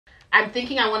I'm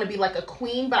thinking I want to be like a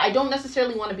queen, but I don't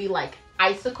necessarily want to be like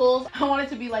icicles. I want it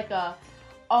to be like a,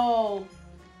 oh,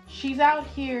 she's out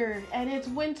here and it's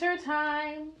winter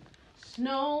time,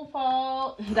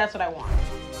 snowfall. That's what I want.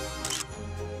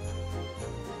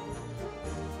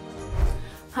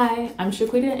 Hi, I'm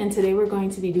Shaquita, and today we're going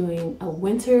to be doing a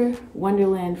winter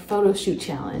wonderland photo shoot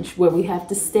challenge where we have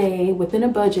to stay within a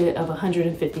budget of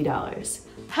 $150.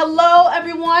 Hello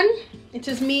everyone, it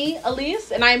is me,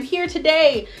 Elise, and I am here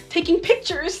today taking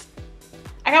pictures.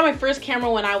 I got my first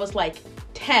camera when I was like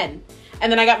 10,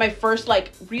 and then I got my first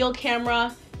like real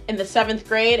camera in the 7th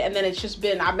grade, and then it's just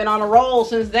been, I've been on a roll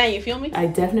since then, you feel me? I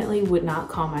definitely would not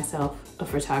call myself a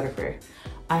photographer.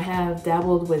 I have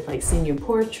dabbled with like senior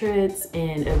portraits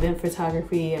and event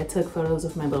photography. I took photos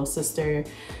of my little sister,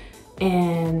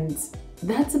 and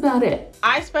that's about it.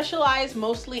 I specialize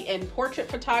mostly in portrait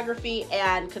photography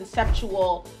and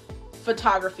conceptual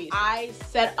photography. I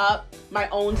set up my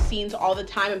own scenes all the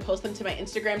time and post them to my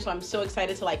Instagram, so I'm so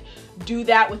excited to like do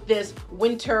that with this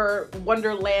winter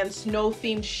wonderland snow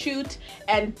themed shoot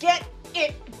and get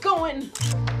it going.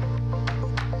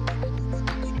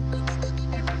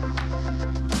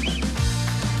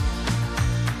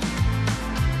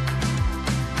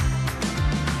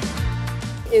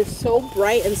 It's so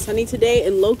bright and sunny today,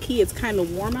 and low-key it's kind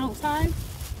of warm outside.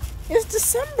 It's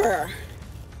December.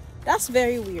 That's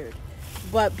very weird.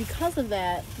 But because of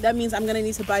that, that means I'm gonna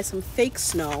need to buy some fake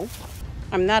snow.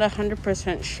 I'm not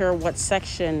 100% sure what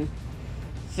section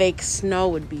fake snow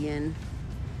would be in.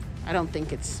 I don't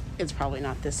think it's probably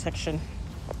not this section.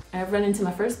 I've run into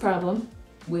my first problem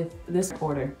with this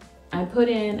order. I put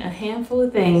in a handful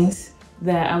of things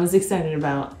that I was excited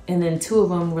about, and then 2 of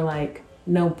them were like,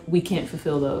 nope, we can't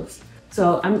fulfill those.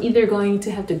 So I'm either going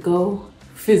to have to go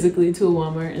physically to a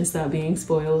Walmart and stop being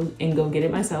spoiled and go get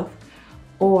it myself,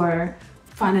 or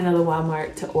find another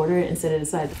Walmart to order it and set it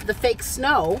aside. The fake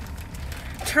snow,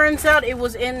 turns out it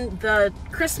was in the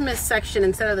Christmas section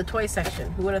instead of the toy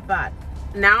section. Who would have thought?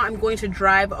 Now I'm going to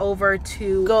drive over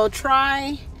to go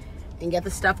try and get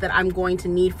the stuff that I'm going to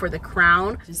need for the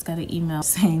crown. Just got an email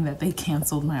saying that they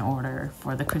canceled my order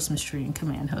for the Christmas tree and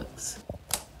command hooks.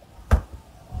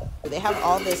 They have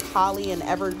all this holly and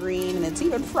evergreen, and it's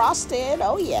even frosted.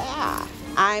 Oh yeah.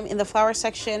 I'm in the flower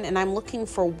section and I'm looking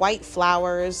for white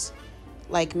flowers,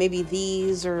 like maybe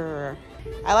these, or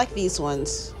I like these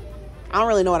ones. I don't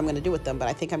really know what I'm gonna do with them, but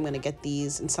I think I'm gonna get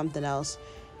these and something else.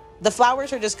 The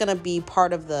flowers are just gonna be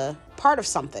part of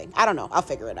something. I don't know, I'll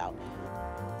figure it out.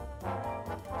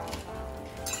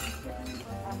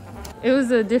 It was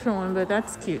a different one, but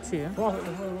that's cute too.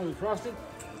 Frosted?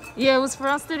 Yeah, it was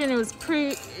frosted, and it was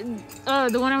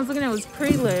the one I was looking at was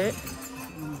pre-lit.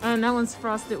 And that one's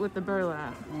frosted with the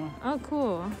burlap. Oh,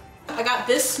 cool. I got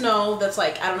this snow that's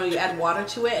like, I don't know, you add water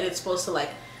to it and it's supposed to like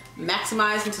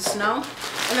maximize into snow.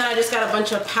 And then I just got a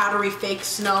bunch of powdery fake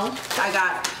snow. I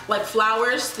got like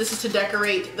flowers. This is to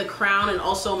decorate the crown and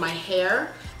also my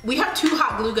hair. We have 2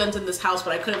 hot glue guns in this house,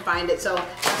 but I couldn't find it, so I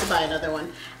have to buy another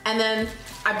one. And then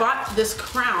I bought this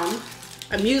crown.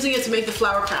 I'm using it to make the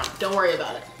flower crown. Don't worry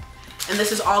about it. And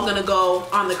this is all gonna go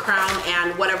on the crown,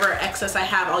 and whatever excess I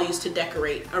have, I'll use to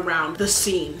decorate around the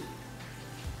scene.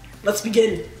 Let's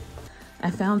begin.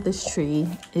 I found this tree.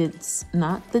 It's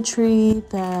not the tree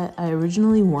that I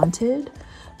originally wanted,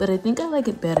 but I think I like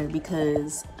it better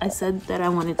because I said that I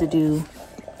wanted to do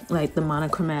like the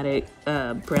monochromatic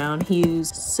brown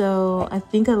hues. So I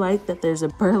think I like that there's a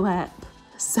burlap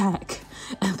sack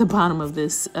at the bottom of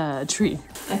this tree.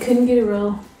 I couldn't get a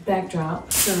real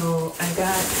backdrop, so I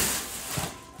got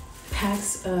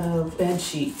packs of bed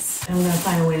sheets. I'm gonna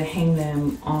find a way to hang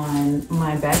them on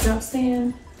my backdrop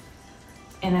stand,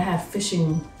 and I have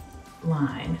fishing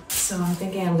line. So I'm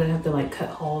thinking I'm gonna have to like cut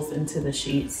holes into the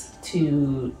sheets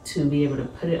to be able to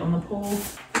put it on the pole.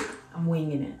 I'm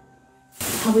winging it.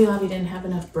 Hobby Lobby didn't have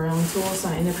enough brown tools, so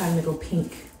I ended up having to go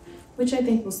pink, which I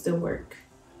think will still work,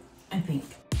 I think.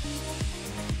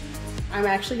 I'm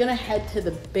actually gonna head to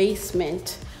the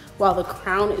basement while the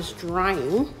crown is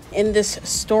drying. In this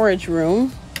storage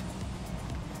room,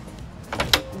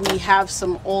 we have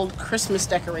some old Christmas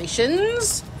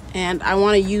decorations, and I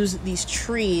want to use these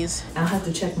trees. I'll have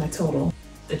to check my total.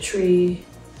 The tree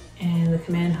and the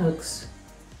command hooks.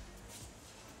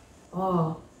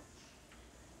 Oh,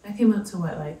 that came out to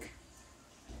what, like?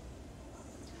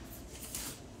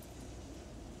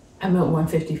 I'm at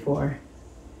 $154.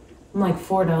 I'm like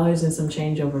 $4 and some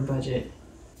change over budget.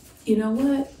 You know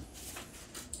what?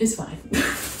 It's fine.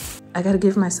 I gotta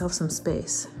give myself some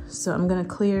space. So I'm gonna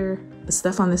clear the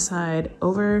stuff on this side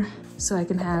over so I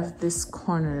can have this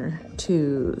corner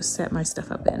to set my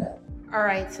stuff up in. All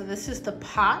right, so this is the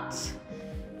pot.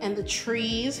 And the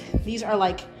trees, these are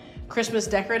like Christmas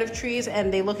decorative trees,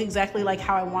 and they look exactly like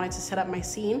how I wanted to set up my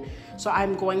scene. So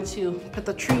I'm going to put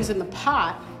the trees in the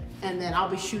pot, and then I'll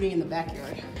be shooting in the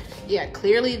backyard. Yeah,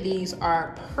 clearly these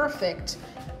are perfect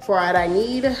for what I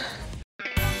need.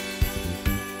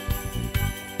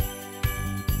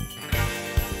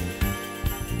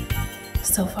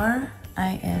 So far,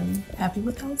 I am happy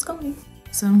with how it's going.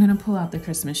 So I'm gonna pull out the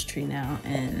Christmas tree now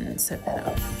and set that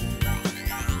up.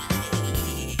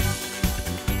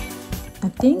 I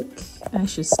think I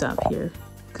should stop here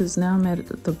because now I'm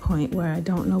at the point where I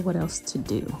don't know what else to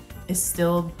do. It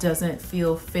still doesn't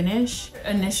feel finished.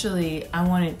 Initially, I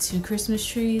wanted 2 Christmas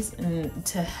trees and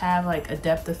to have like a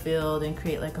depth of field and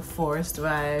create like a forest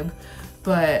vibe,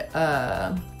 but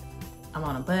I'm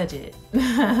on a budget.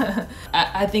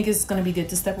 I think it's gonna be good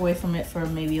to step away from it for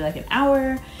maybe like an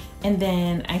hour and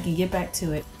then I can get back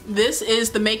to it. This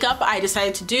is the makeup I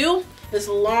decided to do. This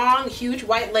long, huge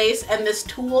white lace and this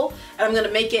tulle, and I'm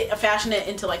gonna make it, fashion it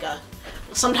into like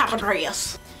some type of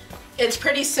dress. It's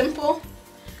pretty simple.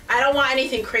 I don't want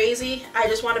anything crazy. I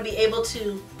just want to be able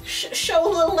to show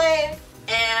a little leg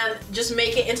and just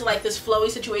make it into like this flowy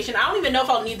situation. I don't even know if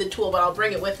I'll need the tulle, but I'll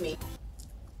bring it with me.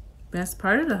 Best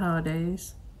part of the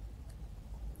holidays,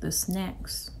 the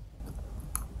snacks.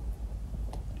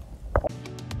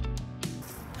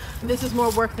 This is more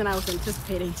work than I was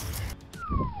anticipating.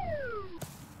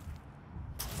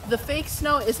 The fake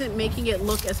snow isn't making it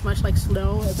look as much like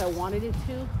snow as I wanted it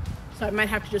to, so I might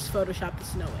have to just Photoshop the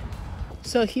snow in.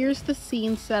 So here's the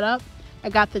scene set up. I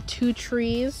got the 2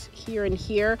 trees here and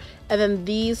here, and then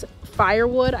these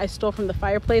firewood I stole from the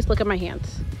fireplace. Look at my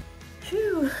hands.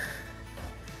 Phew.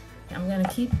 I'm gonna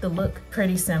keep the look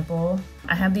pretty simple.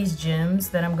 I have these gems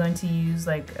that I'm going to use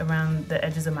like around the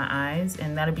edges of my eyes,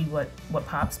 and that'll be what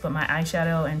pops, but my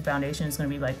eyeshadow and foundation is gonna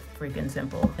be like freaking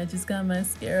simple. I just got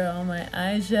mascara on my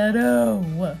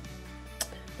eyeshadow.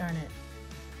 Darn it.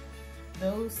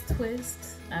 Those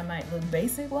twists, I might look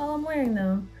basic while I'm wearing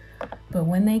them, but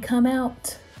when they come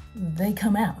out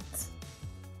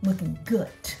looking good.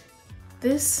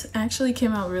 This actually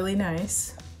came out really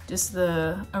nice. Just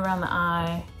the around the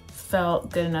eye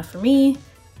felt good enough for me.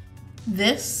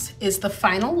 This is the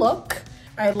final look.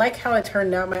 I like how it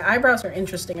turned out. My eyebrows are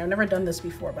interesting. I've never done this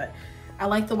before, but I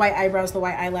like the white eyebrows, the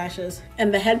white eyelashes,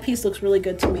 and the headpiece looks really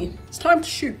good to me. It's time to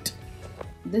shoot.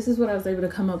 This is what I was able to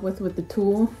come up with the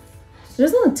tulle. It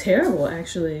doesn't look terrible,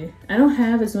 actually. I don't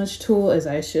have as much tulle as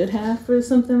I should have for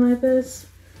something like this,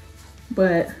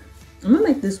 but I'm gonna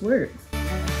make this work.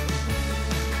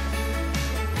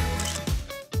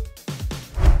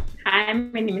 Hi,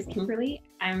 my name is Kimberly.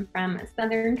 I'm from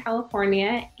Southern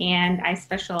California and I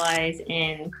specialize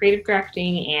in creative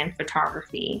directing and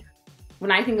photography.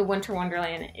 When I think of Winter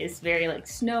Wonderland, it's very like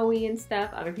snowy and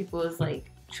stuff. Other people is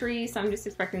like trees, so I'm just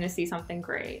expecting to see something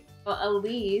great. Well,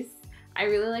 Elise, I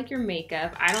really like your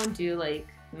makeup. I don't do like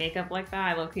makeup like that.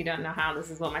 I low-key don't know how this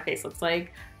is what my face looks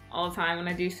like all the time when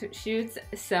I do shoots.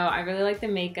 So I really like the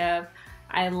makeup.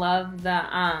 I love the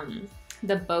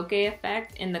bokeh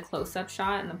effect in the close-up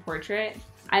shot and the portrait.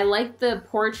 I like the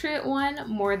portrait one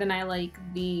more than I like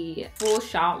the full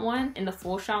shot one. And the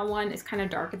full shot one is kind of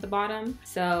dark at the bottom,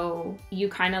 so you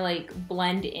kind of like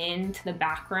blend into the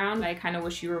background. I kind of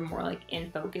wish you were more like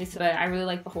in focus, but I really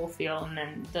like the whole feel, and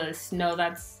then the snow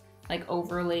that's like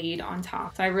overlaid on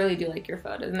top. So I really do like your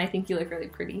photos, and I think you look really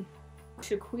pretty.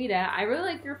 Shaquita, I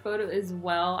really like your photo as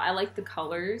well. I like the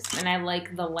colors and I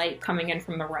like the light coming in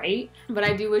from the right, but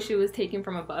I do wish it was taken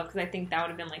from above because I think that would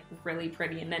have been like really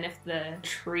pretty. And then if the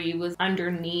tree was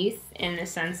underneath, in the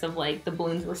sense of like the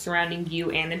balloons were surrounding you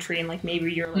and the tree, and like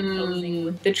maybe you're like posing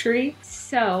with the tree.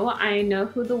 So I know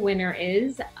who the winner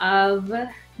is of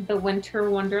the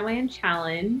Winter Wonderland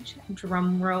Challenge.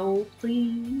 Drum roll,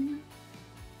 please.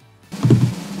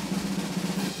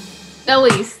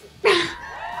 Elise.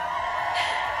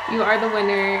 You are the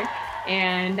winner,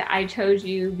 and I chose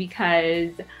you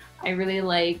because I really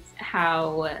liked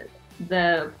how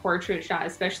the portrait shot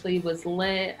especially was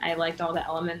lit. I liked all the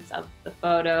elements of the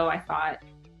photo. I thought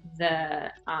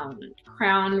the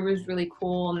crown was really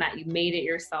cool and that you made it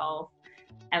yourself.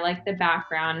 I liked the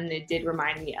background, and it did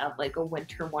remind me of like a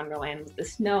Winter Wonderland with the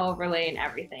snow overlay and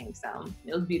everything, so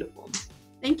it was beautiful.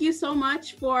 Thank you so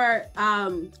much for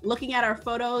looking at our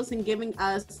photos and giving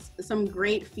us some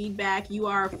great feedback. You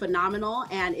are phenomenal,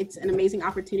 and it's an amazing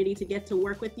opportunity to get to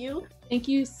work with you. Thank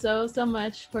you so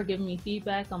much for giving me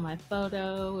feedback on my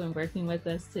photo and working with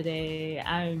us today.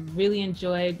 I really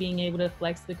enjoy being able to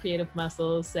flex the creative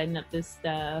muscles, setting up this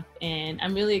stuff, and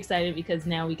I'm really excited because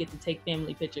now we get to take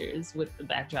family pictures with the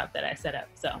backdrop that I set up.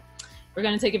 So we're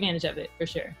gonna take advantage of it for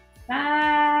sure.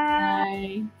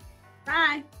 Bye. Bye.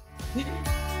 Bye.